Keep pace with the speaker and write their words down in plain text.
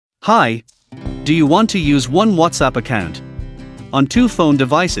Hi! Do you want to use one WhatsApp account on two phone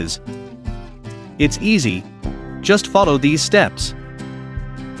devices? It's easy. Just follow these steps.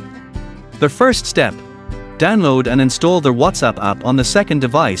 The first step: download and install the WhatsApp app on the second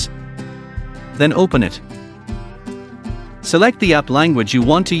device. Then open it. Select the app language you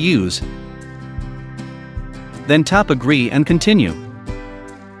want to use. Then tap Agree and Continue.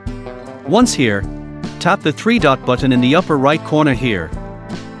 Once here, tap the three-dot button in the upper right corner here.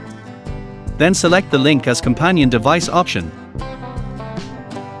 Then select the link as companion device option.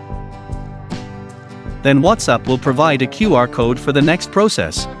 Then WhatsApp will provide a QR code for the next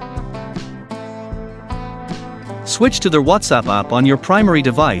process. Switch to the WhatsApp app on your primary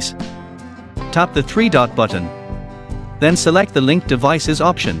device. Tap the three-dot button. Then select the Link Devices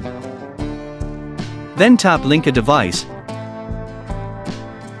option. Then tap Link a device.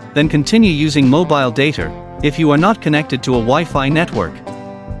 Then continue using mobile data if you are not connected to a Wi-Fi network.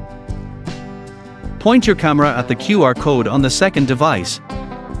 Point your camera at the QR code on the second device.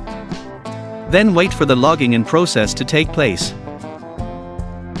 Then wait for the logging in process to take place.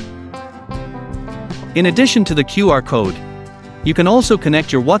 In addition to the QR code, you can also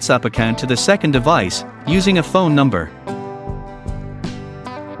connect your WhatsApp account to the second device using a phone number.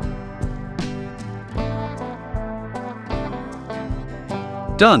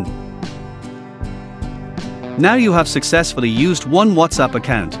 Done. Now you have successfully used one WhatsApp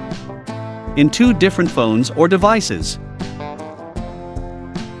account in two different phones or devices.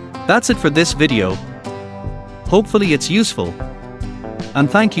 That's it for this video. Hopefully it's useful. And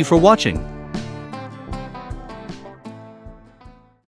thank you for watching.